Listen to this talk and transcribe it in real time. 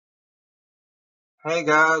Hey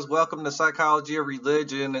guys, welcome to Psychology of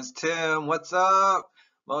Religion. It's Tim. What's up?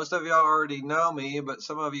 Most of y'all already know me, but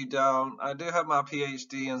some of you don't. I do have my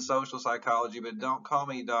PhD in social psychology, but don't call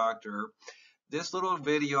me doctor. This little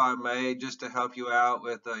video I made just to help you out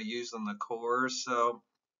with using the course. So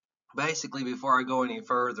basically, before I go any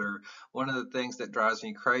further, one of the things that drives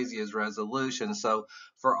me crazy is resolution. So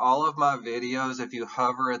for all of my videos, if you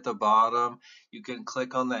hover at the bottom, you can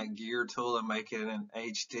click on that gear tool and make it in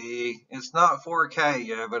HD. It's not 4K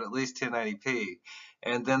yet, but at least 1080p.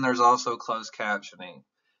 And then there's also closed captioning.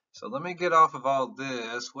 So let me get off of all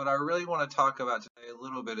this. What I really want to talk about today a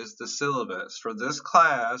little bit is the syllabus. For this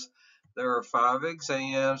class, there are 5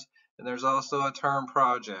 exams. And there's also a term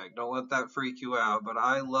project. Don't let that freak you out. But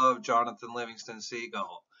I love Jonathan Livingston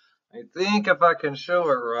Seagull. I think if I can show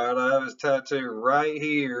it right, I have his tattoo right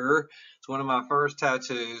here. It's one of my first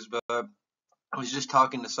tattoos, but I was just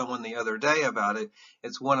talking to someone the other day about it.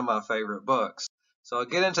 It's one of my favorite books. So I'll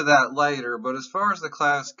get into that later. But as far as the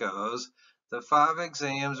class goes, the 5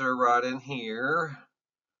 exams are right in here.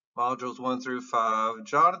 Modules 1 through 5.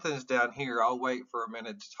 Jonathan's down here. I'll wait for a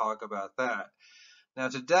minute to talk about that. Now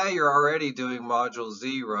today you're already doing module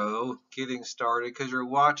 0, getting started, because you're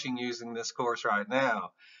watching using this course right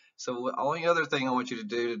now. So the only other thing I want you to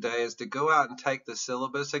do today is to go out and take the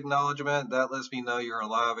syllabus acknowledgement. That lets me know you're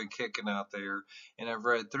alive and kicking out there and have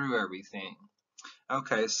read through everything.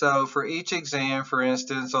 Okay, so for each exam, for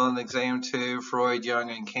instance, on exam 2, Freud, Jung,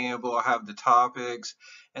 and Campbell, I have the topics,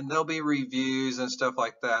 and there'll be reviews and stuff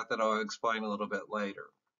like that that I'll explain a little bit later.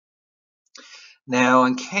 Now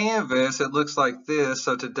on Canvas, it looks like this.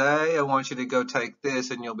 So today I want you to go take this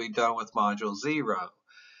and you'll be done with module 0.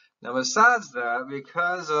 Now besides that,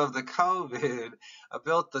 because of the COVID, I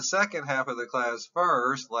built the second half of the class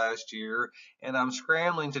first last year, and I'm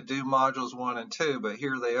scrambling to do modules 1 and 2, but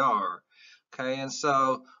here they are. Okay, and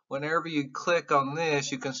so whenever you click on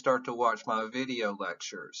this, you can start to watch my video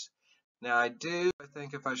lectures. Now I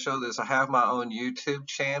think if I show this, I have my own YouTube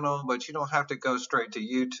channel, but you don't have to go straight to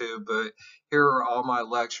YouTube, but here are all my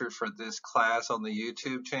lectures for this class on the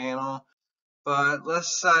YouTube channel. But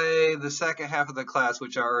let's say the second half of the class,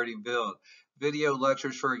 which I already built, video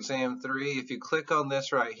lectures for exam 3. If you click on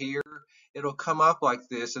this right here, it'll come up like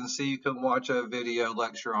this, and so you can watch a video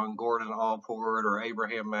lecture on Gordon Allport or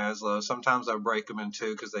Abraham Maslow. Sometimes I break them in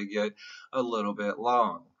two because they get a little bit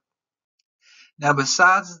long. Now,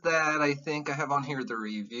 besides that, I think I have on here the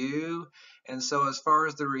review. And so as far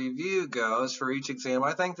as the review goes for each exam,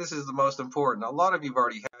 I think this is the most important. A lot of you've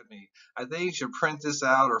already had me. I think you should print this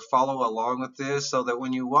out or follow along with this so that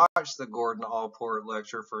when you watch the Gordon Allport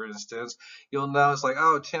lecture, for instance, you'll know it's like,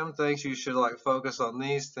 oh, Tim thinks you should like focus on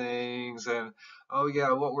these things. And oh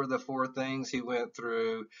yeah, what were the 4 things he went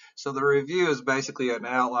through? So the review is basically an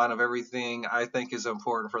outline of everything I think is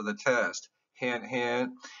important for the test. Hint,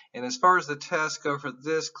 hint. And as far as the tests go for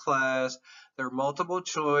this class, they're multiple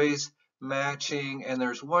choice, matching, and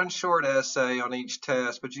there's one short essay on each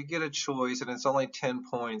test, but you get a choice and it's only 10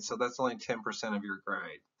 points, so that's only 10% of your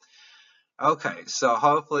grade. Okay, so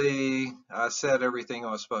hopefully I said everything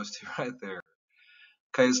I was supposed to right there.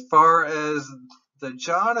 Okay, as far as the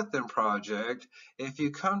Jonathan project, if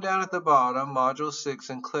you come down at the bottom, module 6,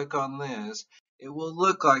 and click on this, it will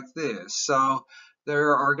look like this. So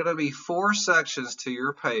there are going to be 4 sections to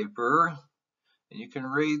your paper. And you can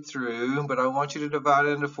read through, but I want you to divide it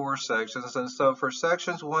into 4 sections. And so for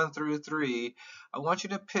sections 1 through 3, I want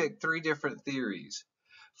you to pick 3 different theories.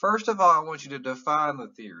 First of all, I want you to define the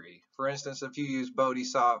theory. For instance, if you use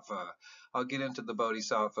bodhisattva, I'll get into the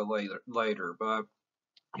bodhisattva later, but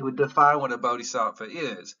you would define what a bodhisattva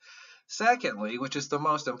is. Secondly, which is the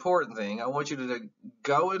most important thing, I want you to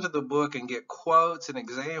go into the book and get quotes and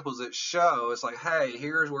examples that show it's like, hey,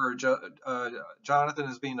 here's where Jonathan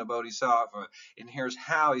is being a bodhisattva, and here's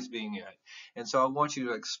how he's being it. And so I want you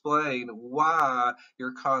to explain why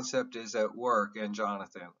your concept is at work in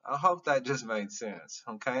Jonathan. I hope that just made sense.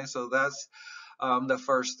 Okay, so that's the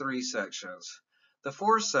first 3 sections. The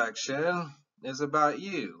 4th section is about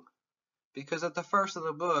you. Because at the first of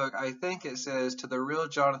the book, I think it says, to the real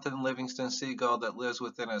Jonathan Livingston Seagull that lives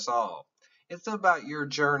within us all. It's about your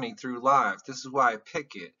journey through life. This is why I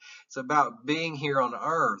pick it. It's about being here on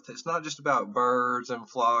earth. It's not just about birds and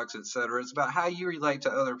flocks, etc. It's about how you relate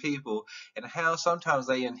to other people and how sometimes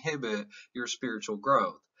they inhibit your spiritual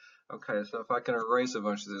growth. Okay, so if I can erase a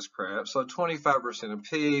bunch of this crap. So 25%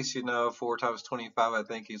 apiece, 4 times 25, I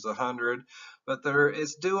think is 100. But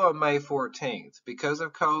it's due on May 14th. Because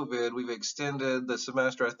of COVID, we've extended the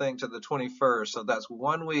semester, I think, to the 21st. So that's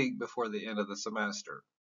 1 week before the end of the semester.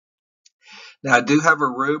 Now, I do have a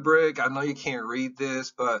rubric. I know you can't read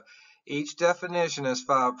this, but Each definition is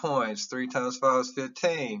 5 points. 3 times 5 is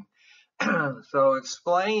 15. So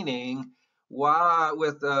explaining why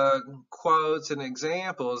with quotes and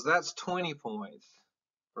examples, that's 20 points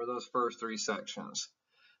for those first 3 sections.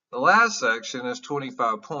 The last section is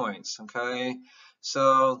 25 points, okay?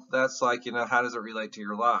 So that's like, how does it relate to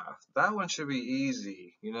your life? That one should be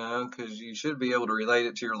easy, because you should be able to relate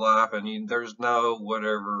it to your life, and there's no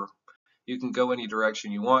whatever. You can go any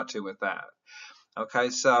direction you want to with that. Okay,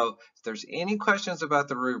 so if there's any questions about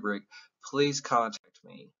the rubric, please contact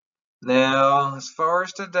me. Now, as far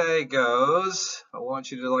as today goes, I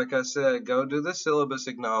want you to, like I said, go do the syllabus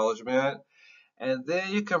acknowledgement, and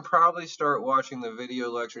then you can probably start watching the video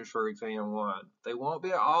lectures for exam 1. They won't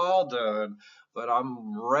be all done, but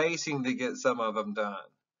I'm racing to get some of them done.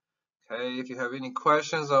 Okay, if you have any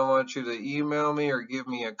questions, I want you to email me or give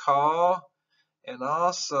me a call. And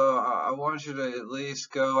also, I want you to at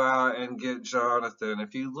least go out and get Jonathan.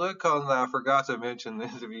 If you look on I forgot to mention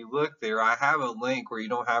this, if you look there, I have a link where you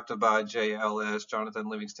don't have to buy JLS, Jonathan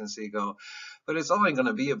Livingston Seagull, but it's only going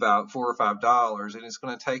to be about $4 or $5, and it's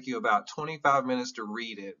going to take you about 25 minutes to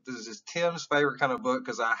read it. This is Tim's favorite kind of book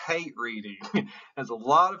because I hate reading. It has a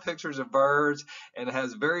lot of pictures of birds, and it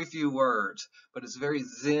has very few words, but it's very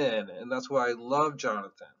zen, and that's why I love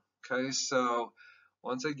Jonathan. Okay, so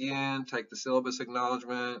once again, take the syllabus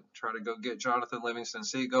acknowledgement, try to go get Jonathan Livingston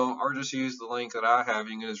Seagull, or just use the link that I have.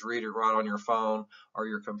 You can just read it right on your phone or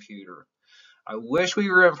your computer. I wish we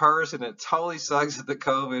were in person. It totally sucks that the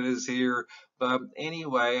COVID is here. But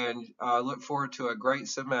anyway, and I look forward to a great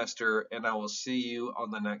semester, and I will see you on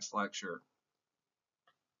the next lecture.